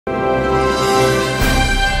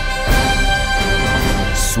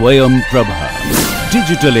Swayam Prabha.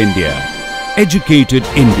 Digital India. Educated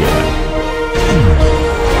India.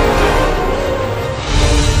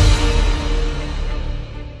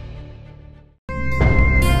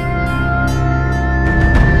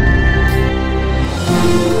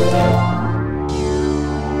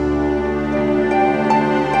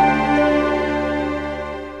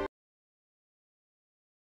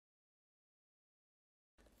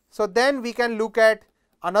 So, then we can look at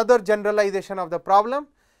another generalization of the problem,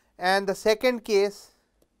 and the second case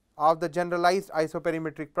of the generalized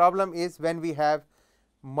isoperimetric problem is when we have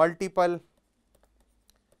multiple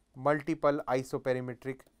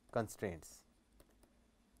isoperimetric constraints.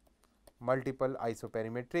 Multiple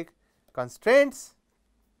isoperimetric constraints.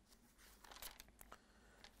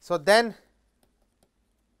 So, then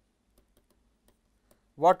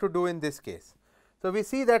what to do in this case? So, we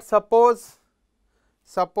see that suppose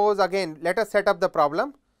again let us set up the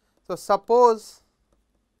problem. So, suppose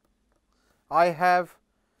I have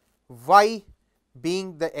y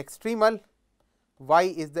being the extremal, y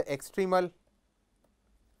is the extremal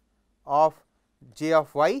of j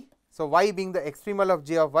of y. So, y being the extremal of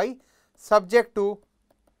j of y subject to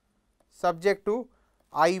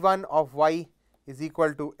I1 of y is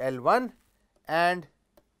equal to L1 and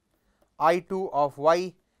I2 of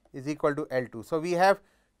y is equal to L2. So, we have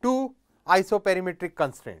two isoperimetric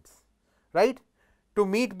constraints, right, to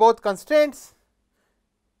meet both constraints.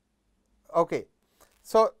 Okay.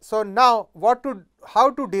 So, now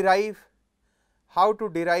how to derive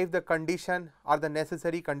the condition or the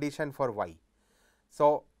necessary condition for y.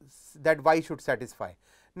 So, that y should satisfy.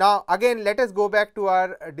 Now, again let us go back to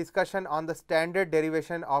our discussion on the standard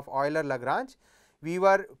derivation of Euler-Lagrange. We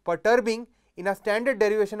were perturbing in a standard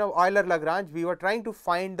derivation of Euler-Lagrange, we were trying to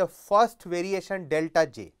find the first variation delta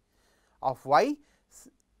j of y,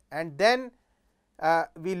 and then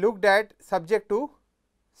we looked at subject to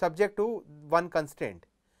one constraint,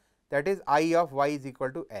 that is I of y is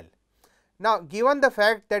equal to L. Now, given the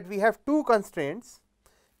fact that we have two constraints,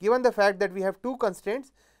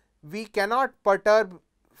 we cannot perturb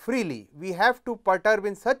freely. We have to perturb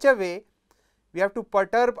in such a way, we have to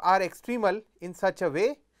perturb our extremal in such a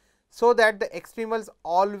way, so that the extremals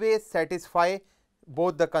always satisfy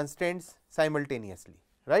both the constraints simultaneously,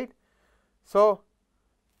 right. So,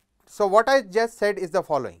 what I just said is the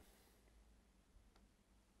following: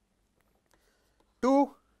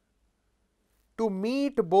 to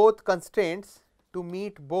meet both constraints,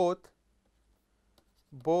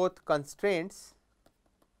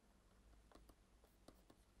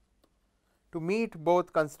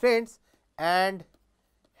 and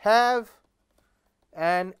have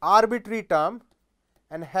an arbitrary term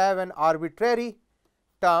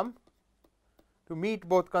to meet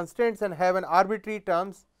both constraints and have an arbitrary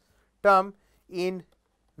term in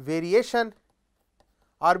variation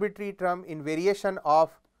of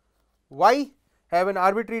y,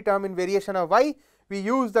 we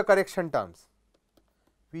use the correction terms.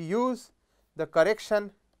 We use the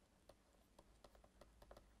correction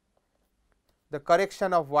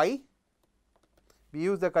of y, we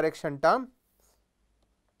use the correction term,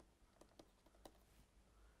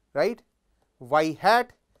 right, y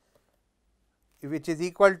hat, which is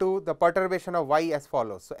equal to the perturbation of y as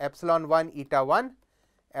follows. So, epsilon 1 eta 1,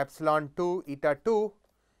 epsilon 2 eta 2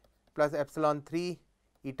 plus epsilon 3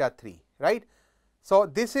 eta 3, right. So,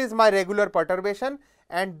 this is my regular perturbation,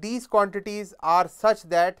 and these quantities are such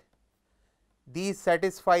that these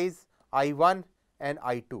satisfies I1 and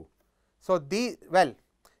I2. So, these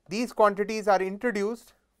quantities are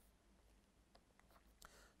introduced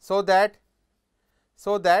so that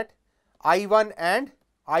I1 and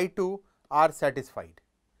I2 are satisfied,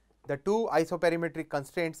 the two isoperimetric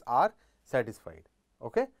constraints are satisfied.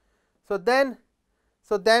 Okay. So, then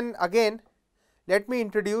again let me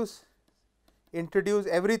introduce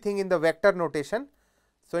everything in the vector notation.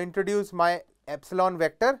 So, introduce my epsilon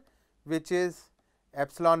vector, which is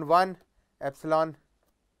epsilon 1, epsilon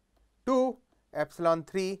 2, epsilon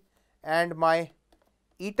 3, and my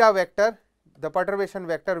eta vector, the perturbation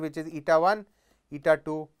vector, which is eta 1, eta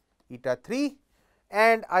 2, eta 3,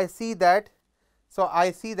 and I see that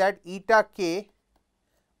eta k,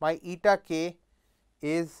 my eta k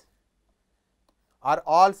are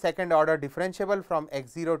all second order differentiable from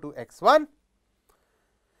x0 to x1,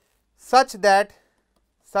 such that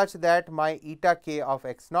my eta k of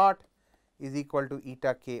x0 is equal to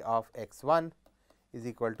eta k of x1 is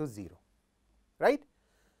equal to 0, right.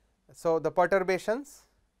 So, the perturbations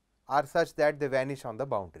are such that they vanish on the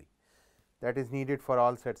boundary, that is needed for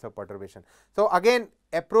all sets of perturbation. So, again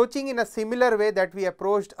approaching in a similar way that we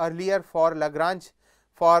approached earlier for Lagrange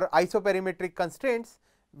for isoperimetric constraints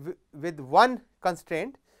with one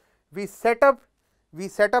constraint, we set up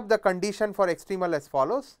the condition for extremal as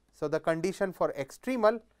follows. So, the condition for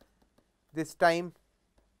extremal this time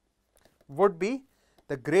would be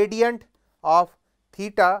the gradient of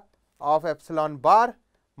theta of epsilon bar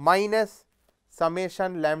minus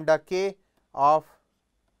summation lambda k of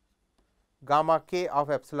gamma k of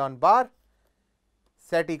epsilon bar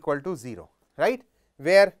set equal to 0, right,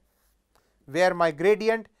 where my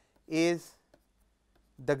gradient is,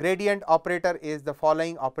 the gradient operator is the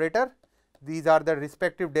following operator. These are the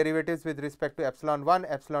respective derivatives with respect to epsilon 1,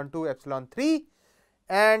 epsilon 2, epsilon 3,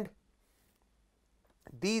 and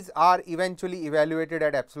these are eventually evaluated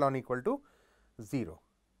at epsilon equal to 0.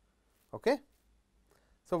 Okay.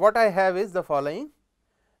 So, what I have is the following,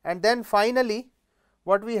 and then finally,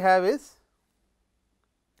 what we have is,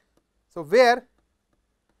 so where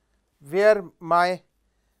my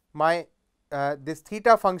this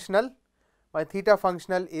theta functional, my theta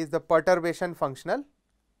functional is the perturbation functional.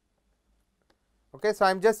 Okay. So,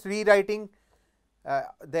 I am just rewriting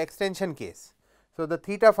the extension case. So, the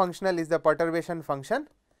theta functional is the perturbation function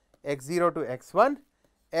x0 to x1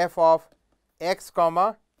 f of x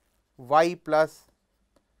comma y plus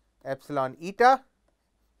epsilon eta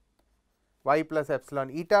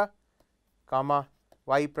comma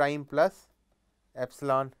y prime plus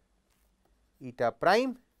epsilon eta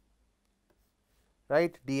prime,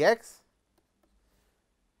 right, dx,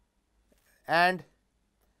 and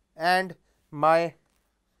my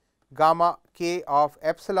gamma k of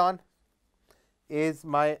epsilon is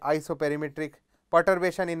my isoperimetric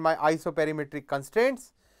perturbation in my isoperimetric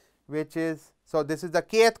constraints, which is, so this is the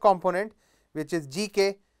kth component, which is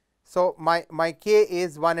gk. So, my k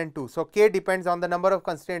is 1 and 2. So, k depends on the number of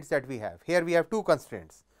constraints that we have. Here we have 2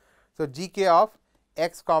 constraints. So, gk of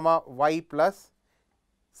x comma y plus,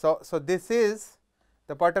 so this is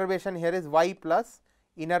the perturbation here is y plus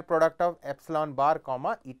inner product of epsilon bar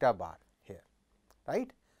comma eta bar here,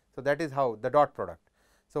 right. So, that is how the dot product.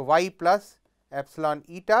 So, y plus epsilon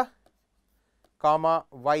eta comma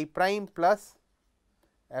y prime plus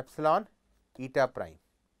epsilon eta prime,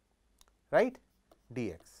 right,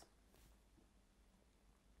 dx.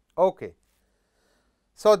 Okay.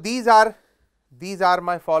 So, these are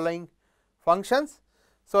my following functions.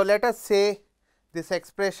 So, let us say this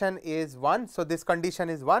expression is 1. So, this condition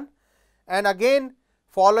is 1, and again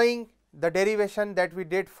following the derivation that we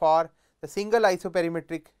did for the single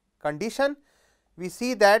isoperimetric condition, we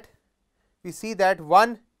see that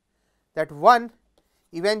 1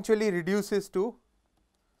 eventually reduces to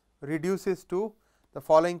the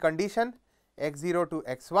following condition x0 to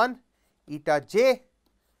x1 eta j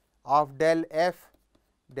of del f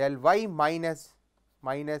del y minus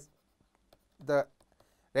the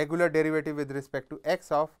regular derivative with respect to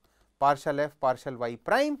x of partial f partial y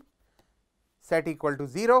prime set equal to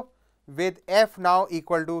 0, with f now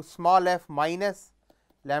equal to small f minus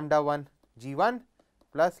lambda 1 g1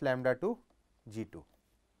 plus lambda 2 g2,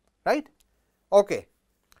 right. Okay.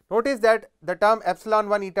 Notice that the term epsilon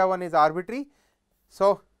 1 eta 1 is arbitrary.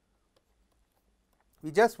 So,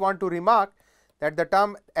 we just want to remark that the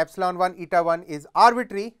term epsilon 1 eta 1 is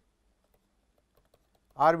arbitrary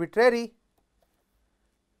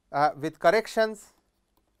with corrections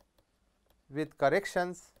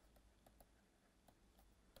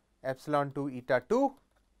epsilon 2 eta 2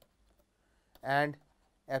 and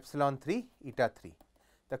epsilon 3 eta 3.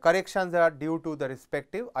 The corrections are due to the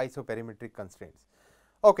respective isoperimetric constraints.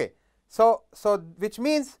 Okay. So, which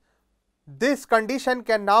means this condition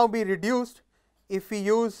can now be reduced if we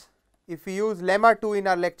use lemma 2 in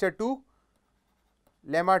our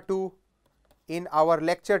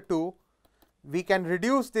lecture 2, we can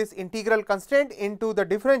reduce this integral constraint into the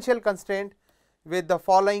differential constraint with the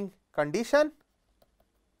following condition.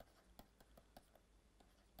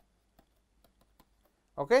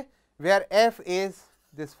 Okay, where f is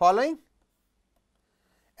this following,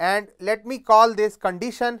 and let me call this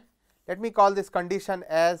condition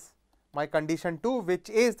as my condition 2, which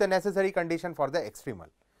is the necessary condition for the extremal.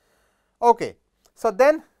 Okay. So,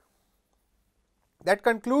 then that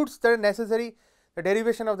concludes the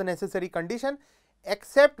derivation of the necessary condition,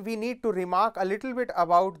 except we need to remark a little bit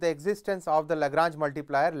about the existence of the Lagrange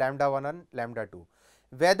multiplier lambda 1 and lambda 2,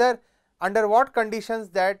 whether under what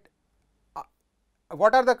conditions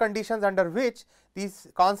what are the conditions under which these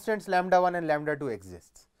constants lambda 1 and lambda 2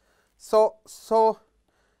 exists. So,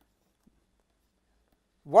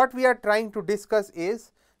 what we are trying to discuss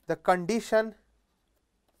is the condition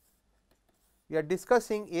we are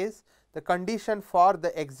discussing is the condition for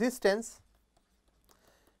the existence.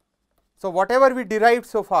 So, whatever we derived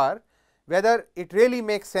so far, whether it really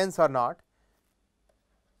makes sense or not,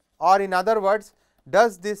 or in other words,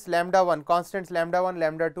 does this lambda 1 constants lambda 1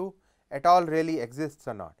 lambda 2 at all really exists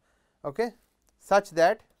or not, okay, such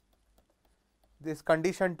that this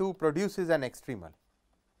condition 2 produces an extremal,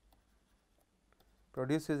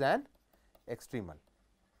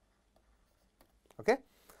 Okay.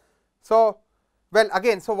 So, well,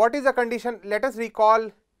 again, so what is the condition? Let us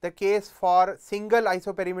recall the case for single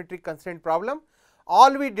isoperimetric constraint problem.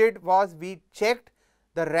 All we did was we checked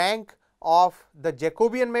the rank of the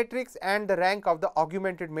Jacobian matrix and the rank of the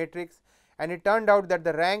augmented matrix, and it turned out that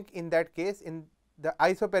the rank in that case, in the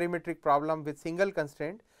isoperimetric problem with single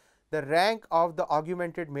constraint, the rank of the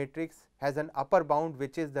augmented matrix has an upper bound,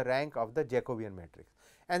 which is the rank of the Jacobian matrix.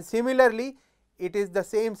 And similarly, it is the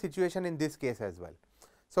same situation in this case as well.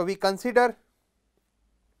 So, we consider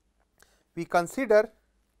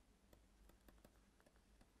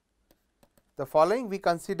the following. We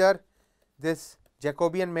consider this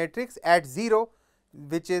Jacobian matrix at 0,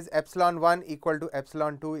 which is epsilon 1 equal to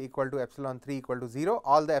epsilon 2 equal to epsilon 3 equal to 0,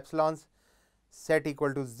 all the epsilons set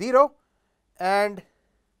equal to 0, and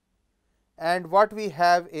what we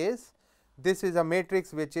have is, this is a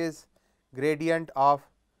matrix which is gradient of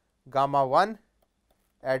gamma 1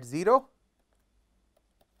 at 0,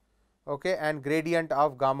 okay, and gradient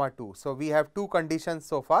of gamma 2. So, we have two conditions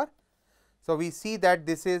so far. So, we see that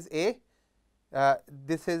this is a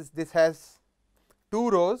this has 2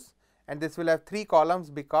 rows and this will have 3 columns,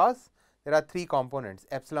 because there are 3 components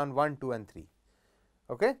epsilon 1, 2 and 3.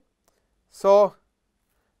 Okay. So,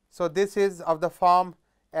 this is of the form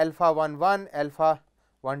alpha 1 1, alpha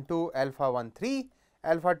 1 2, alpha 1 3,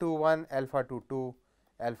 alpha 2 1, alpha 2 2,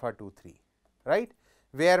 alpha 2 3, right,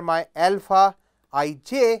 where my alpha I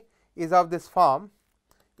j is of this form,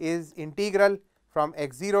 is integral from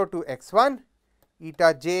x 0 to x 1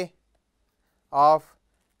 eta j of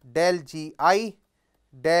del g I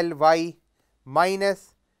del y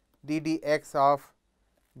minus d dx of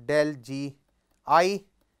del g I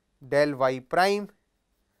del y prime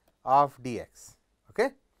of dx.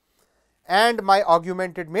 Okay. And my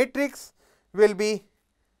augmented matrix will be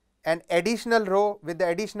an additional row, with the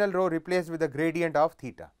additional row replaced with the gradient of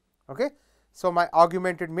theta. Okay. So, my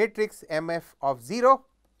augmented matrix M f of 0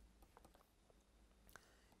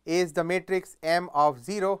 is the matrix M of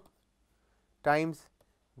 0 times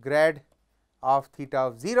grad of theta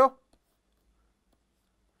of 0,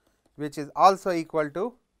 which is also equal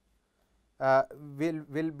to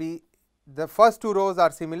will be, the first 2 rows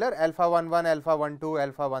are similar, alpha 1 1, alpha 1 2,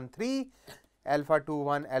 alpha 1 3, alpha 2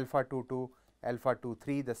 1, alpha 2 2, alpha 2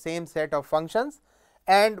 3, the same set of functions,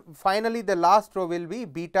 and finally, the last row will be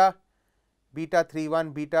beta 3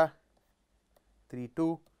 1, beta 3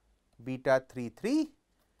 2, beta 3 3,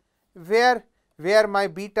 where my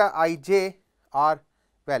beta I j are,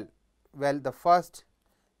 well the first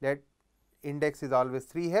index is always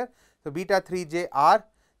 3 here. So, beta 3 j are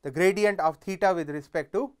the gradient of theta with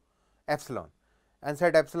respect to epsilon, and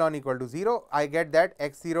set epsilon equal to 0, I get that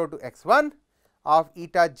x 0 to x 1 of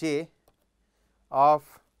eta j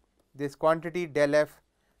of this quantity del f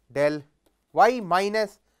del y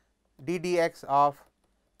minus d dx of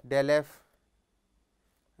del f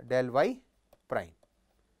del y prime,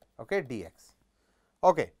 okay, dx.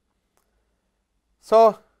 Okay.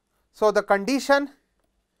 So, the condition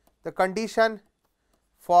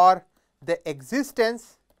for the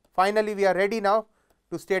existence, finally, we are ready now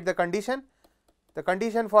to state the condition. The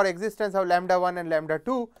condition for existence of lambda 1 and lambda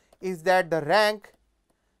 2 is that the rank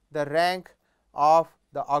of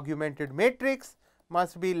the augmented matrix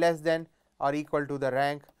must be less than or equal to the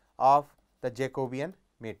rank of the Jacobian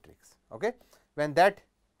matrix. Okay. When that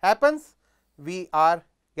happens, we are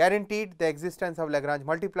guaranteed the existence of Lagrange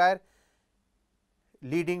multiplier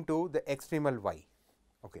leading to the extremal y.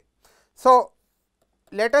 Okay. So,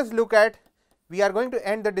 let us look at, we are going to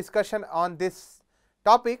end the discussion on this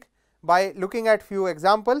topic by looking at few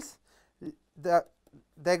examples. The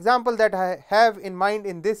example that I have in mind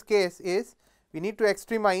in this case is, we need to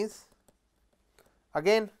extremize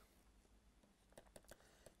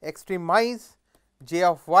j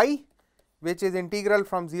of y, which is integral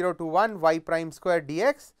from 0 to 1 y prime square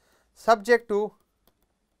dx, subject to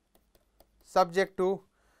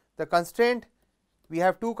the constraint. We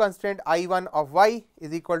have two constraint I 1 of y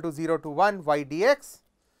is equal to 0 to 1 y dx,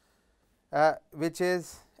 which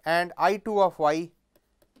is, and I 2 of y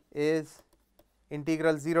is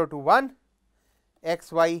integral 0 to 1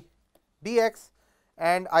 x y dx,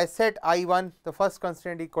 and I set I 1, the first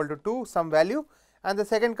constraint, equal to 2 some value, and the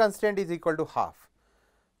second constraint is equal to half.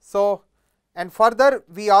 So, and further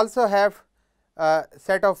we also have a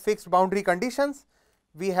set of fixed boundary conditions.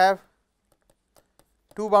 We have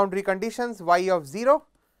two boundary conditions, y of 0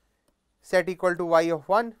 set equal to y of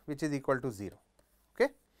 1, which is equal to 0.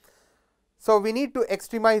 Okay. So, we need to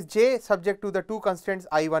extremize j subject to the two constraints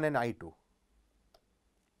I1 and I2.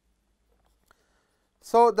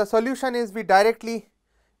 So, the solution is we directly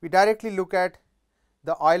look at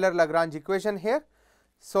the Euler-Lagrange equation here.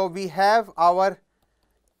 So, we have our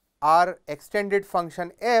extended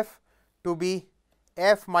function f to be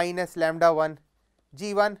f minus lambda 1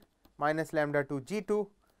 g1 minus lambda 2 g2,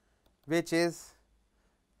 which is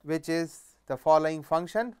the following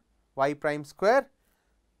function y prime square.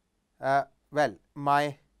 Well,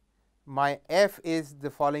 my f is the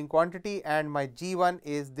following quantity and my g1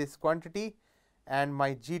 is this quantity and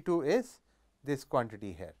my g2 is this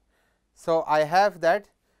quantity here. So, I have that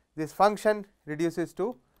this function reduces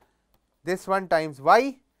to this one times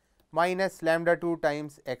y minus lambda 2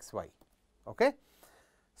 times xy. Okay.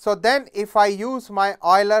 So, then if I use my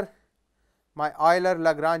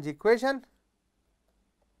Euler-Lagrange equation,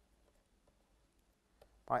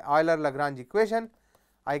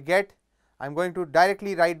 I get, I am going to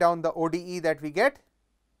directly write down the ODE that we get.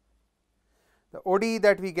 The ODE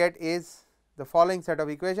that we get is the following set of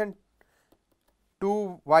equation: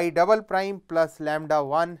 2y double prime plus lambda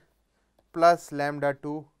 1 plus lambda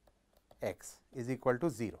 2 x is equal to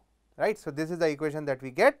 0, right. So, this is the equation that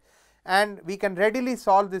we get, and we can readily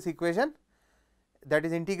solve this equation, that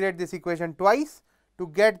is integrate this equation twice to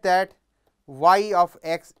get that y of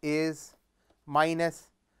x is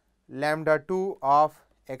minus lambda 2 of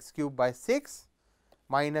x cube by 6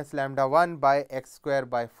 minus lambda 1 by x square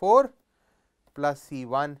by 4 plus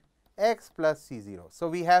C1 x plus C0. So,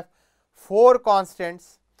 we have 4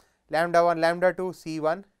 constants lambda 1, lambda 2,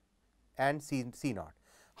 C1 and C0.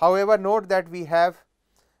 However, note that we have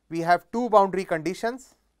 2 boundary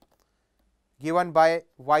conditions given by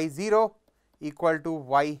y0 equal to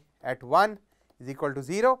y at 1 is equal to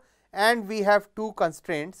 0, and we have 2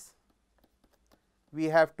 constraints.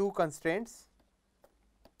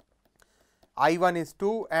 I1 is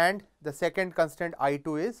 2 and the second constant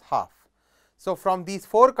I2 is half. So, from these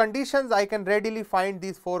 4 conditions I can readily find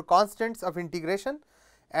these 4 constants of integration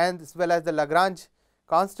and as well as the Lagrange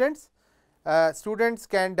constants. Students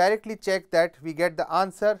can directly check that we get the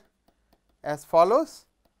answer as follows.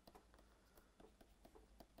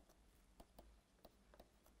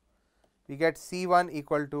 We get C1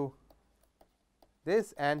 equal to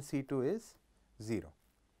this and C2 is 0,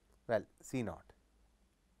 well C naught.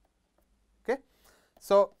 Okay.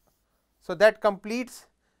 So, that completes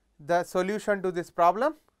the solution to this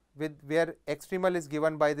problem with where extremal is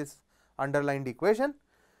given by this underlined equation.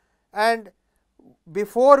 And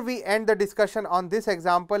before we end the discussion on this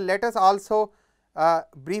example, let us also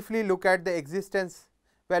briefly look at the existence.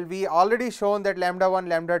 Well, we already shown that lambda 1,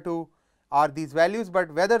 lambda 2 are these values,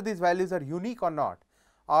 but whether these values are unique or not,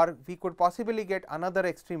 or we could possibly get another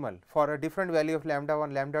extremal for a different value of lambda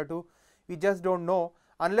 1, lambda 2, we just do not know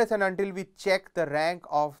unless and until we check the rank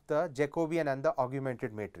of the Jacobian and the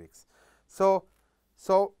augmented matrix. So,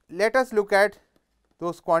 let us look at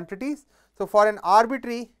those quantities. So, for an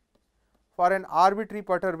arbitrary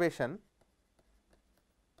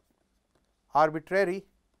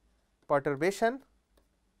perturbation,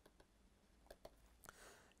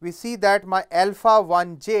 we see that my alpha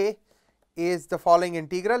 1 j is the following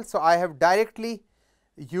integral. So, I have directly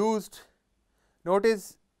used,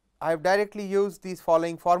 notice I have directly used these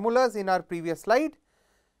following formulas in our previous slide,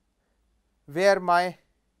 where my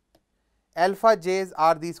alpha j's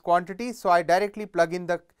are these quantities. So, I directly plug in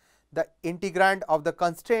the integrand of the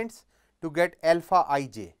constraints to get alpha I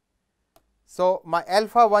j. So, my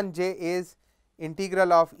alpha 1 j is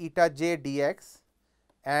integral of eta j dx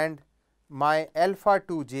and my alpha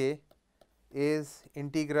 2 j is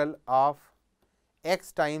integral of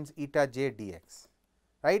x times eta j dx,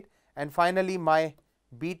 right. And finally, my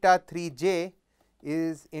beta 3 j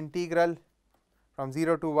is integral from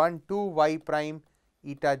 0 to 1 to y prime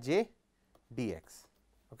eta j dx.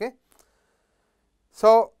 Okay.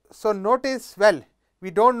 So, notice, well,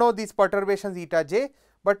 we do not know these perturbations eta j,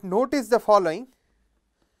 but notice the following,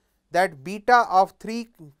 that beta of 3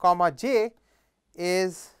 comma j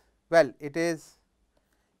is, well, it is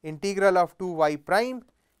integral of 2 y prime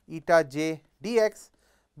eta j dx,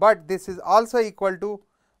 but this is also equal to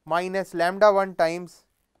minus lambda 1 times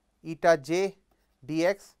eta j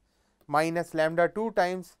dx minus lambda 2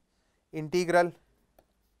 times integral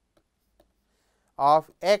of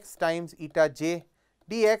x times eta j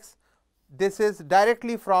dx. This is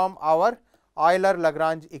directly from our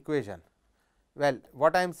Euler-Lagrange equation. Well,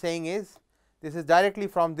 what I am saying is this is directly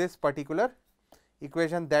from this particular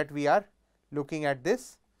equation that we are looking at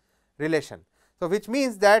this relation. So, which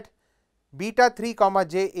means that beta 3 comma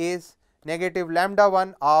j is negative lambda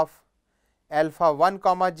 1 of alpha 1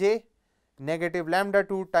 comma j negative lambda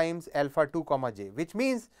 2 times alpha 2 comma j, which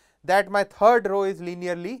means that my third row is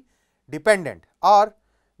linearly dependent, or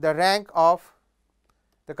the rank of,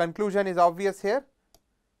 the conclusion is obvious here,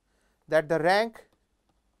 that the rank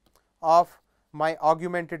of my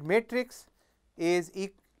augmented matrix is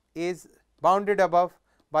bounded above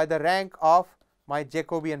by the rank of my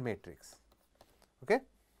Jacobian matrix. Okay.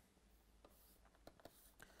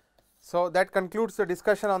 So, that concludes the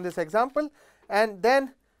discussion on this example, and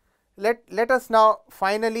then let us now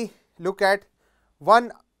finally look at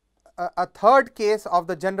a third case of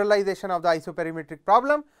the generalization of the isoperimetric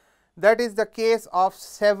problem, that is the case of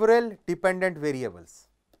several dependent variables.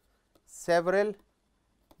 Several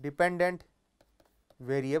dependent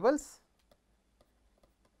variables.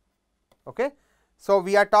 Okay. So,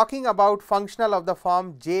 we are talking about functional of the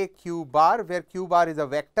form j q bar, where q bar is a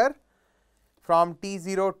vector from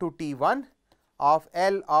t0 to t1 of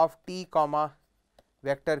L of t comma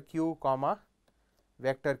vector q comma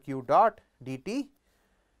vector q dot dt,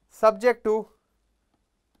 subject to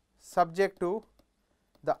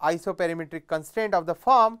the isoperimetric constraint of the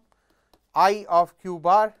form I of q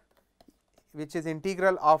bar, which is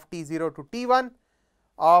integral of t0 to t1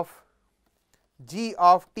 of g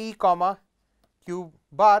of t comma q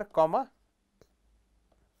bar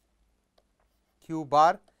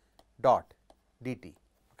dot dt.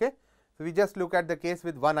 Okay. So, we just look at the case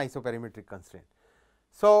with one isoperimetric constraint.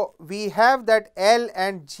 So, we have that L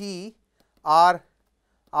and G are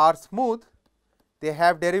smooth, they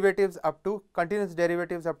have derivatives up to continuous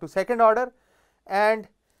derivatives up to second order, and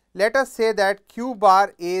let us say that q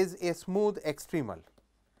bar is a smooth extremal.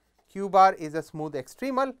 Q bar is a smooth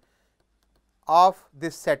extremal of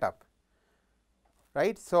this setup,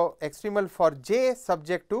 right. So, extremal for j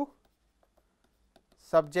subject to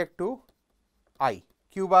I.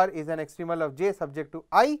 Q bar is an extremal of j subject to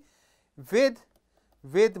I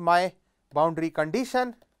with my boundary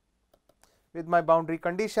condition,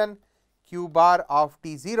 q bar of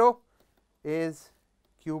t0 is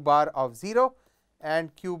q bar of 0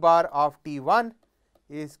 and q bar of t1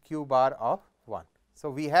 is q bar of 1. So,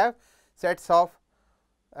 we have sets of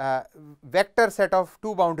vector set of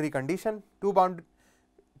two boundary conditions,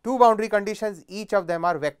 each of them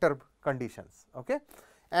are vector conditions. Okay.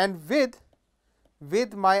 And with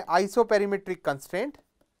my isoperimetric constraint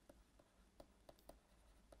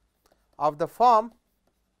of the form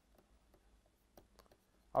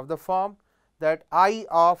that I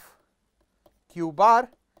of q bar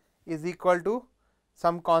is equal to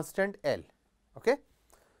some constant L. Okay.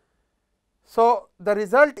 So, the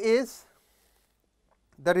result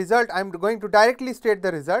I am going to directly state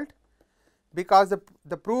the result, because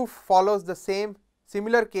the proof follows the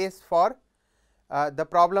similar case for the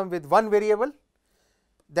problem with one variable,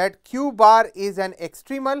 that q bar is an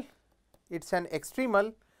extremal, it is an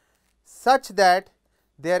extremal such that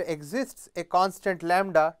there exists a constant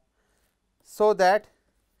lambda, so that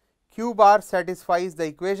q bar satisfies the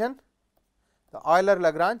equation, the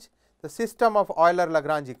Euler-Lagrange, the system of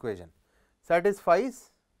Euler-Lagrange equation satisfies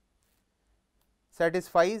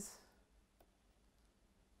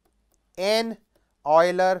n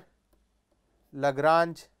Euler-Lagrange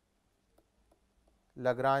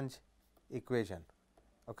equation.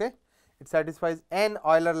 Okay. It satisfies n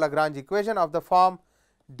Euler-Lagrange equation of the form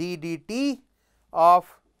d dt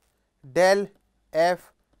of del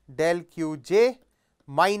f del q j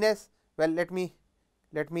minus, well, let me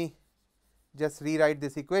just rewrite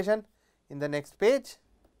this equation in the next page.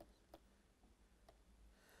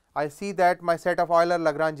 I see that my set of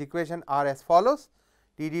Euler-Lagrange equation are as follows: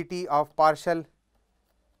 d dt of partial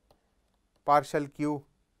q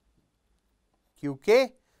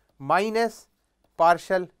k minus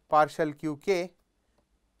partial q k,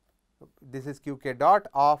 this is q k dot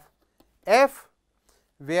of f,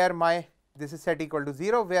 where my this is set equal to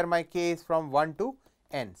 0, where my k is from 1 to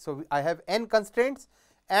n. So, I have n constraints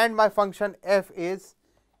and my function f is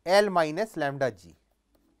L minus lambda g,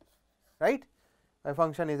 right. My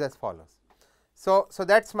function is as follows. So,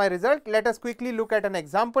 that is my result. Let us quickly look at an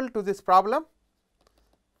example to this problem.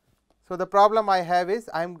 So, the problem I have is,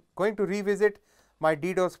 I am going to revisit my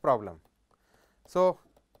DDoS problem. So,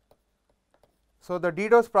 the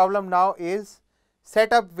DDoS problem now is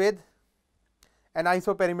set up with an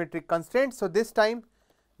isoperimetric constraint. So, this time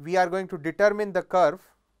we are going to determine the curve,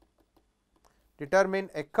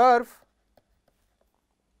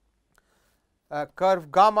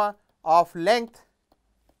 curve gamma of length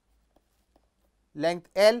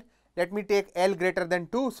L. Let me take L greater than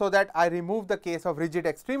 2, so that I remove the case of rigid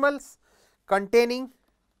extremals containing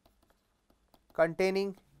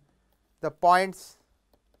the points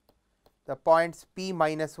p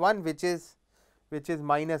minus 1, which is which is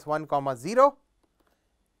minus 1 comma 0,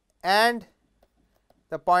 and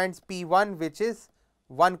the points P1 which is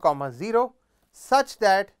 1 comma 0, such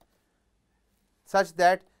that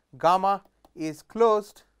gamma is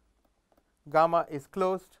closed,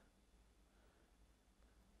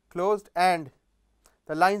 and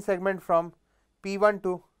the line segment from P1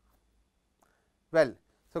 to, well,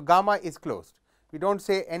 so gamma is closed. We do not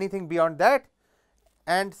say anything beyond that,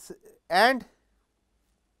 and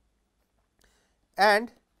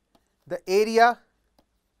the area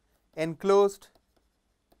enclosed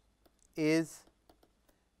is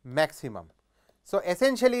maximum. So,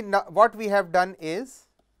 essentially what we have done is,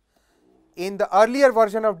 in the earlier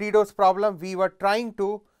version of DDoS problem, we were trying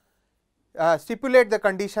to stipulate the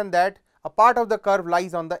condition that a part of the curve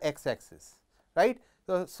lies on the x axis, right.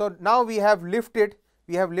 So, now we have lifted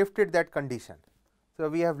that condition. So,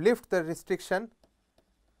 we have lifted the restriction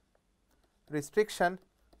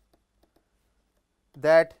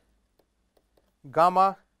that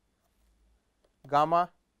gamma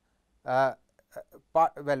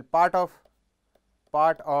part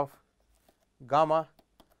of gamma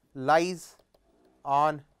lies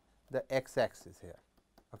on the x axis here.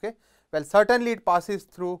 Okay. Well, certainly it passes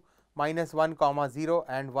through minus 1 comma 0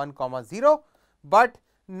 and 1 comma 0, but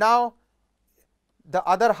now the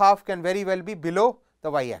other half can very well be below the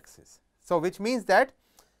y axis. So, which means that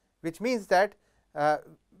we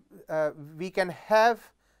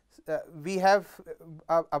have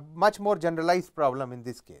a much more generalized problem in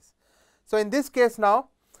this case. So, in this case now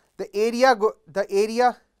the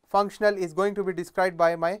area functional is going to be described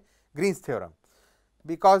by my Green's theorem,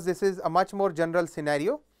 because this is a much more general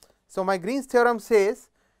scenario. So, my Green's theorem says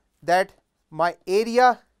that my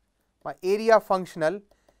area functional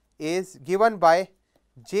is given by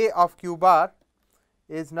j of q bar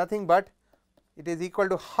is nothing but it is equal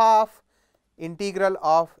to half integral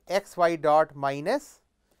of x y dot minus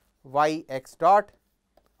y x dot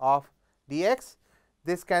of dx.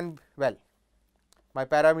 This can, well, my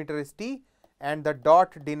parameter is t and the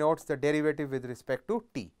dot denotes the derivative with respect to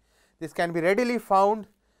t. This can be readily found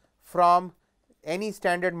from any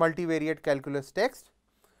standard multivariate calculus text.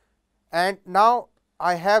 And now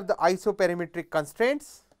I have the isoperimetric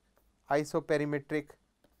constraints. Isoperimetric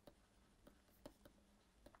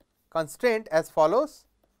constraint as follows.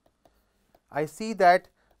 I see that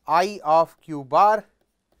I of q bar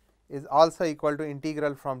is also equal to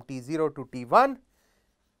integral from t0 to t1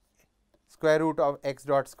 square root of x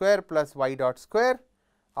dot square plus y dot square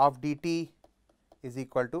of dt is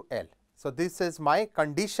equal to L. So, this is my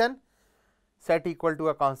condition set equal to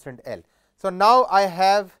a constant L. So, now I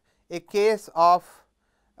have a case of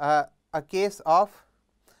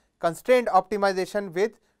constraint optimization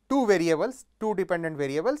with two dependent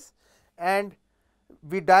variables, and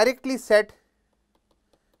we directly set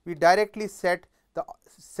the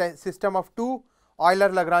system of two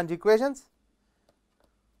Euler-Lagrange equations,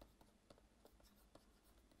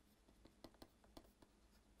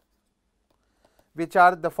 which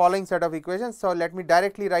are the following set of equations. So, let me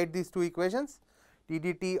directly write these two equations.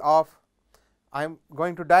 ddt of, I am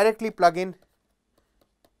going to directly plug in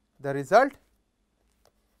the result,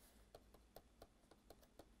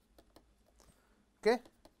 okay,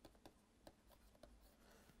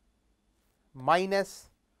 minus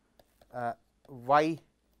y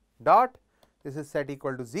dot, this is set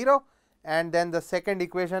equal to 0, and then the second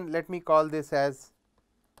equation, let me call this as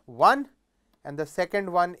 1, and the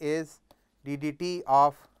second one is ddt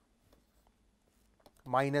of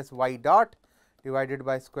minus y dot divided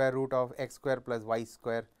by square root of x square plus y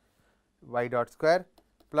square y dot square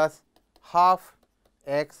plus half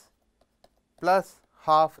x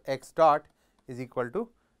dot is equal to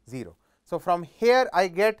 0. So, from here I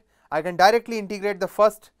can directly integrate the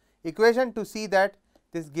first equation to see that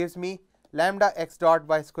this gives me lambda x dot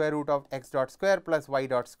by square root of x dot square plus y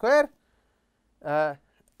dot square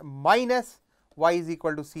minus y is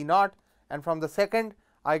equal to c naught, and from the second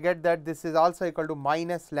I get that this is also equal to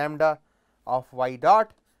minus lambda of y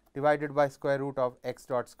dot divided by square root of x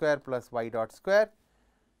dot square plus y dot square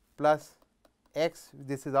plus x,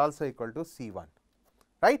 this is also equal to c1,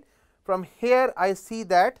 right. From here I see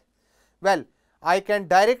that, well, I can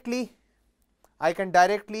directly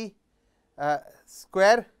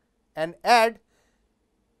square and add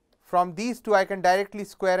from these two. I can directly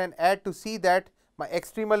square and add to see that my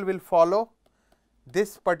extremal will follow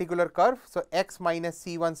this particular curve. So, x minus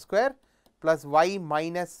c1 square plus y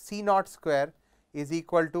minus c naught square is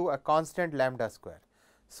equal to a constant lambda square.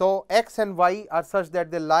 So, x and y are such that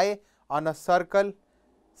they lie on a circle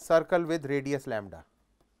with radius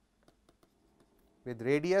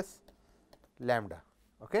lambda,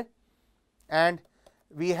 okay. And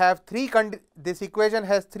we have this equation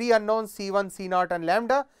has 3 unknowns C1, C0 and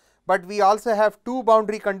lambda, but we also have 2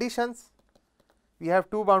 boundary conditions. We have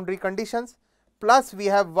 2 boundary conditions, plus we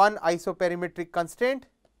have 1 isoperimetric constraint,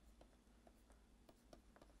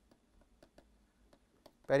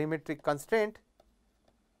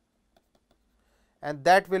 and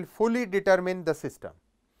that will fully determine the system.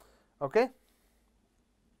 Okay?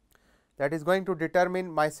 That is going to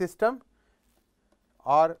determine my system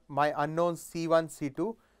or my unknowns C1,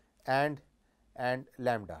 C2 and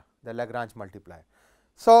lambda, the Lagrange multiplier.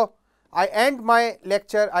 So, I end my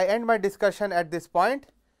lecture, I end my discussion at this point,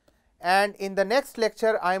 and in the next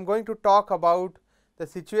lecture I am going to talk about the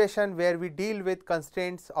situation where we deal with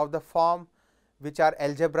constraints of the form which are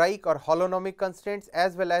algebraic or holonomic constraints,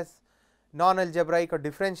 as well as non-algebraic or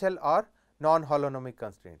differential or non-holonomic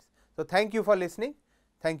constraints. So, thank you for listening.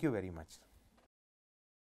 Thank you very much.